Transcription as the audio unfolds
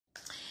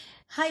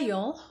Hi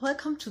y'all,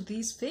 welcome to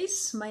this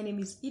space. My name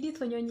is Edith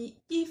Onyonyi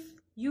if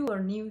you are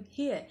new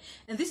here.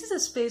 And this is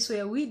a space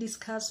where we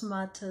discuss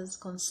matters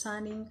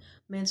concerning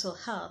mental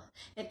health.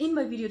 And in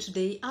my video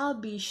today, I'll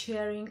be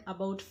sharing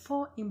about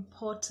 4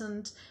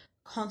 important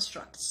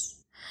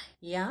constructs.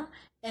 Yeah,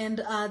 and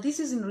this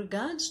is in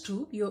regards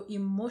to your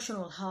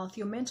emotional health,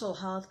 your mental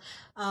health,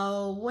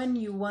 when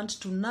you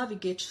want to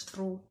navigate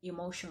through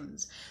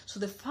emotions. So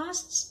the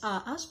first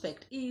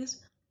aspect is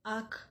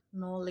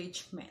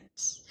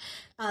acknowledgement.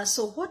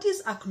 So what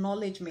is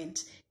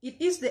acknowledgement? It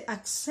is the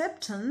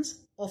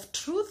acceptance of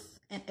truth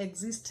and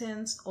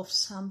existence of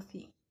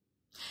something.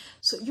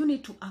 So you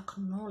need to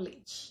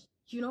acknowledge,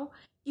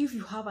 if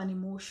you have an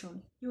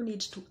emotion, you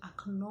need to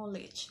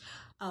acknowledge,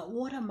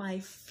 what am I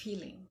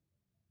feeling?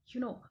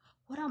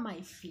 What am I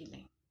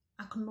feeling?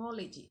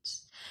 Acknowledge it.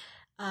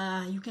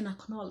 You can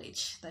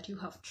acknowledge that you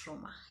have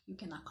trauma. You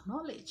can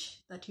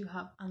acknowledge that you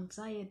have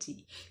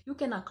anxiety. You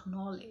can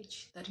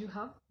acknowledge that you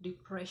have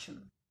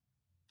depression.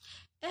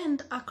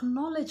 And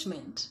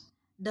acknowledgement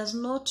does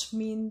not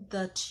mean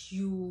that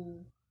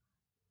you're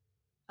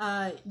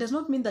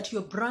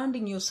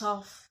branding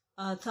yourself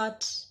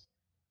that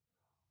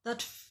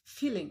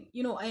feeling.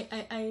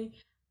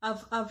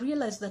 I've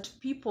realized that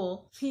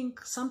people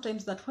think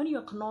sometimes that when you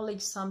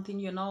acknowledge something,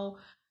 you're now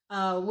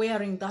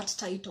wearing that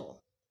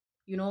title.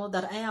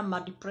 That I am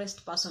a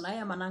depressed person, I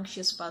am an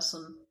anxious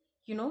person.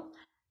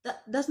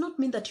 That does not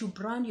mean that you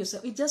brand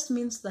yourself. It just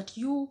means that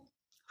you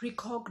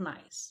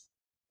recognize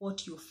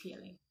what you're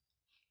feeling.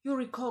 You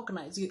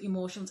recognize your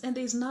emotions, and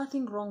there's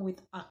nothing wrong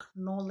with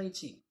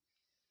acknowledging.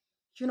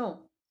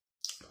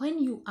 When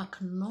you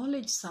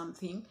acknowledge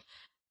something,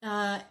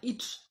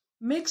 it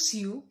makes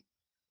you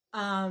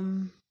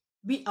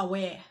be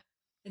aware.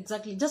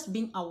 Exactly, just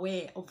being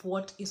aware of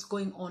what is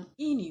going on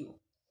in you,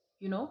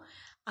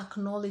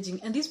 acknowledging.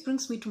 And this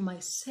brings me to my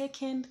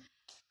second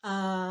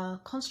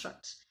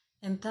construct,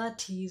 and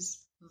that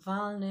is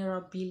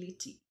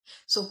vulnerability.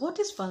 So what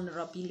is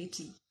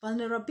vulnerability?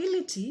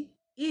 Vulnerability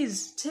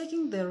is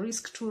taking the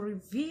risk to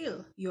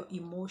reveal your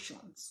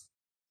emotions.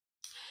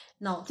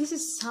 Now, this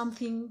is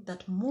something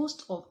that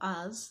most of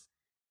us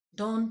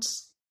don't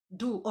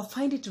do or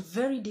find it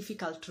very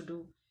difficult to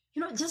do.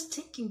 Just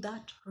taking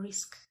that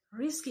risk,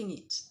 risking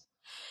it.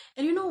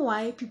 And you know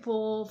why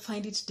people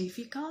find it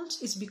difficult?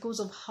 It's because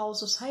of how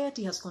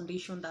society has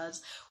conditioned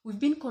us. We've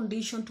been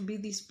conditioned to be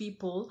these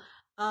people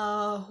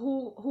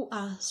who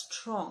are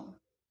strong.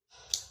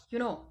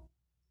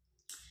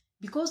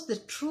 Because the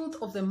truth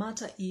of the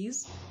matter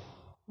is,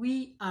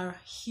 we are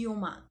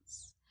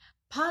humans.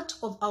 Part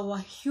of our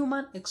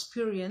human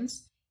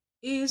experience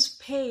is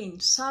pain,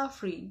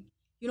 suffering,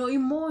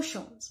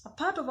 emotions, a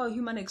part of our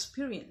human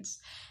experience.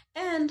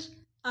 And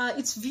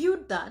it's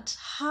viewed that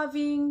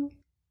having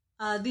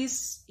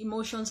these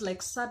emotions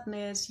like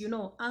sadness,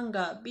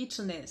 anger,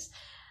 bitterness,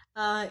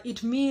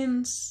 it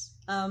means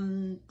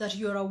that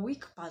you're a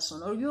weak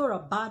person or you're a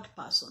bad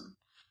person,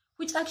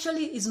 which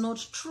actually is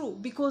not true,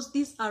 because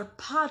these are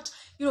part,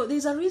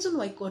 there's a reason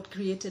why God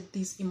created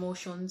these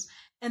emotions,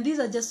 and these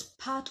are just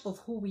part of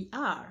who we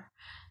are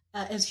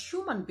as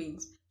human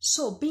beings.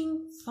 So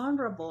being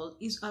vulnerable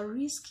is a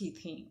risky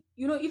thing,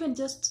 even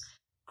just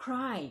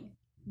crying,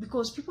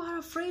 because people are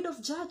afraid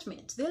of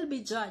judgment. They'll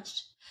be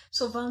judged.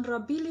 So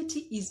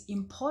vulnerability is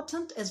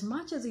important as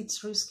much as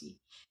it's risky.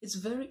 It's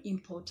very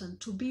important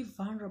to be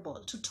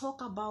vulnerable, to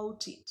talk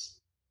about it.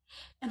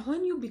 And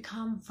when you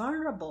become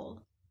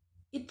vulnerable,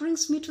 it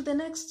brings me to the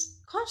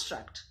next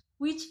construct,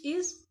 which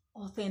is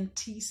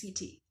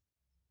authenticity.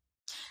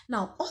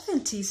 Now,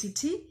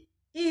 authenticity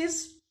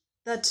is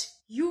that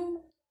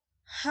you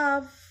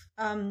have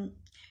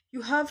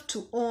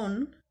to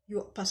own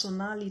your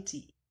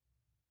personality,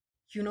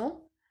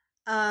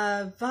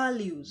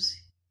 values,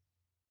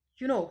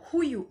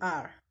 who you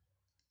are,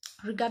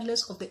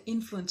 regardless of the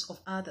influence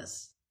of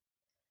others.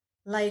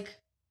 Like,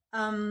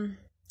 you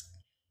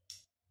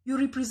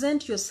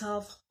represent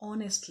yourself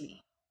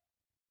honestly.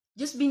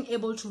 Just being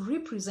able to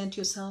represent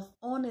yourself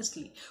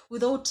honestly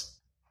without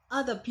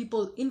other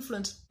people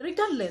influence,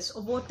 regardless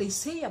of what they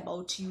say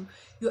about you,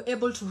 you're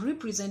able to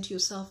represent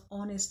yourself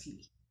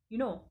honestly.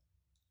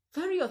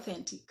 Very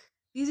authentic.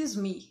 This is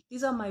me.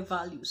 These are my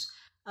values.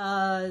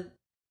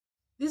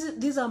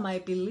 These are my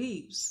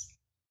beliefs.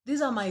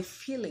 These are my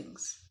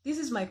feelings. This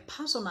is my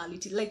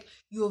personality. Like,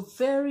 you're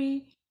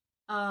very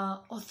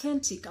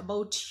authentic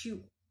about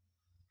you.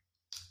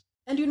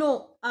 And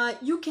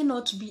you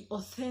cannot be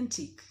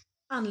authentic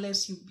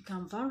unless you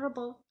become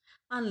vulnerable,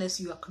 unless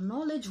you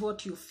acknowledge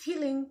what you're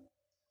feeling.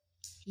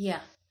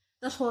 Yeah,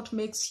 that's what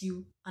makes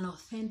you an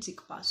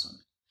authentic person.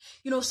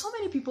 So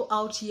many people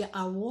out here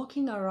are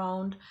walking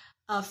around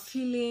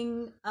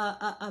feeling,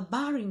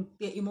 barring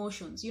their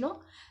emotions,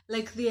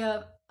 like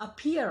their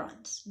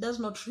appearance does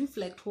not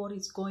reflect what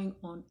is going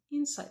on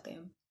inside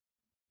them.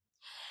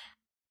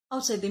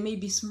 Outside, they may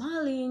be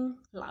smiling,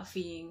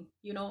 laughing,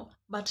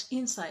 but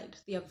inside,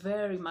 they are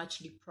very much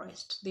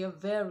depressed. They are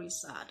very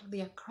sad.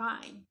 They are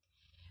crying.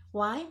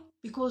 Why?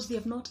 Because they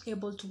have not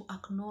able to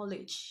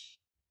acknowledge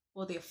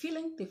what they're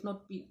feeling. They've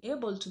not been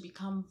able to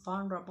become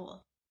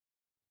vulnerable.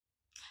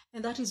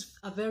 And that is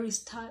a very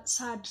sad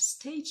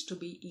stage to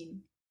be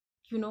in.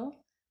 You know,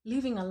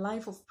 living a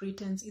life of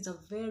pretense is a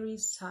very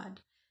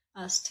sad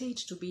state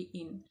to be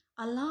in.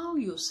 Allow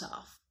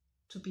yourself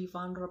to be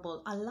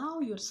vulnerable. Allow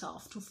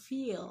yourself to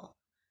feel.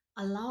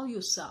 Allow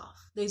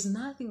yourself. There's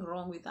nothing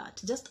wrong with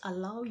that. Just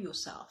allow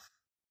yourself.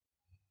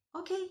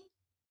 Okay?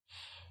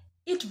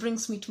 It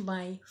brings me to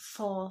my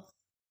fourth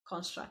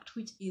construct,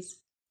 which is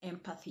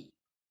empathy.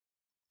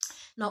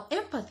 Now,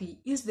 empathy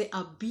is the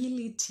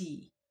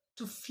ability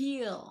to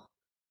feel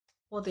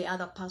what the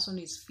other person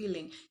is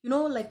feeling. You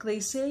know, like they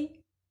say,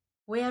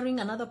 wearing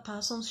another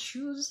person's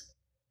shoes.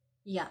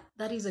 Yeah,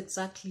 that is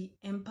exactly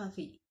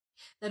empathy.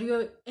 That you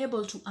are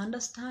able to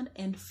understand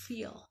and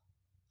feel.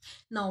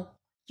 Now,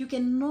 you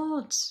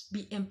cannot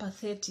be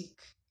empathetic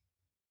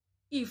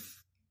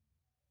if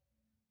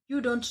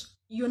you're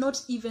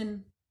not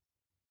even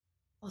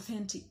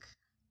authentic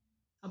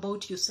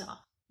about yourself.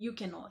 You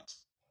cannot.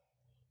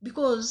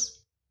 Because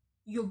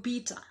you're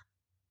bitter,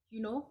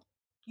 you know,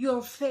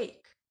 you're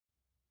fake.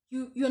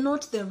 You're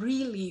not the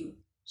real you.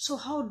 So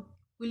how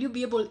will you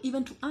be able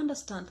even to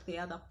understand the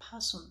other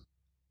person?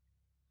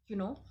 You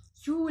know,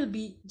 you will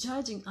be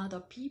judging other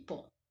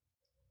people.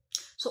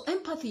 So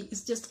empathy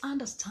is just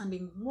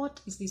understanding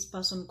what is this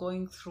person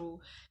going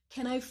through.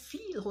 Can I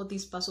feel what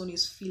this person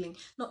is feeling?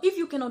 Now, if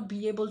you cannot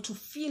be able to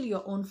feel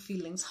your own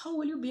feelings, how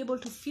will you be able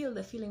to feel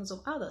the feelings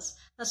of others?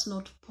 That's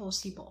not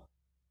possible.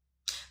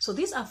 So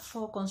these are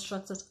 4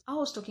 constructs that I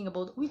was talking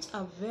about, which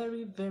are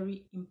very,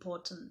 very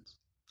important.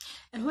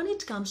 And when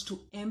it comes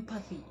to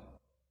empathy,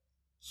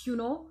 you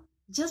know,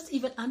 just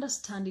even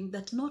understanding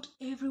that not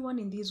everyone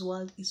in this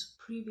world is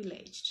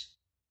privileged.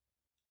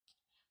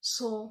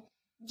 So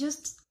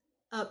just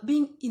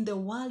being in the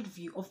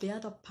worldview of the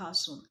other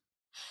person.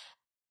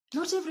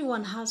 Not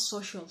everyone has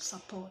social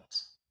support.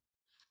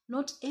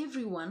 Not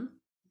everyone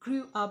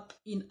grew up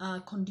in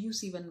a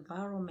conducive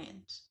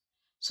environment.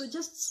 So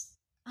just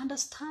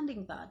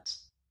understanding that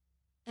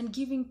and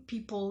giving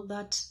people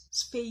that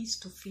space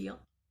to feel,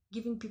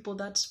 giving people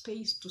that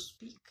space to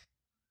speak,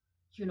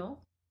 you know,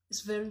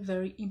 is very,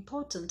 very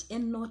important,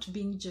 and not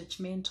being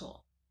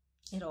judgmental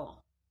at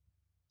all.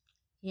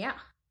 Yeah.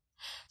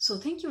 So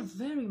thank you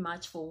very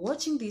much for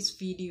watching this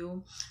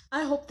video.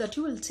 I hope that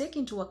you will take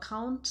into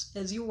account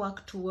as you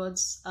work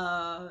towards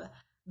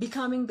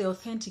becoming the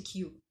authentic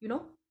you, you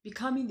know,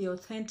 becoming the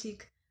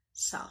authentic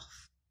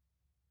self.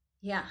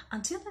 Yeah,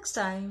 until next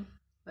time,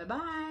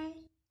 bye-bye.